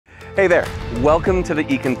Hey there, welcome to the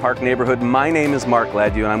Eken Park Neighborhood. My name is Mark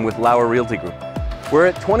Gladuestoppedby and I'm with Lauer Realty Group. We're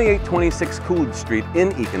at 2826 Coolidge Street in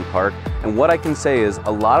Eken Park, and what I can say is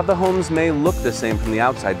a lot of the homes may look the same from the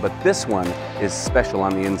outside, but this one is special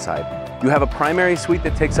on the inside. You have a primary suite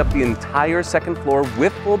that takes up the entire second floor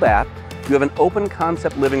with full bath. You have an open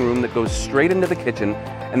concept living room that goes straight into the kitchen,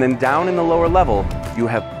 and then down in the lower level, you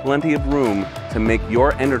have plenty of room to make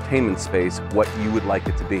your entertainment space what you would like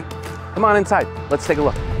it to be. Come on inside, let's take a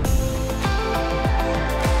look.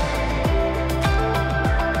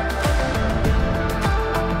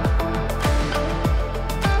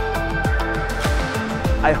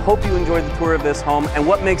 I hope you enjoyed the tour of this home, and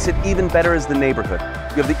what makes it even better is the neighborhood.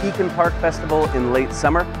 You have the Eken Park Festival in late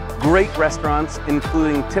summer, great restaurants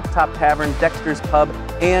including Tip Top Tavern, Dexter's Pub,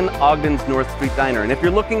 and Ogden's North Street Diner. And if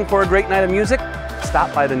you're looking for a great night of music,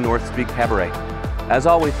 stop by the North Street Cabaret. As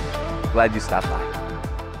always, glad you stopped by.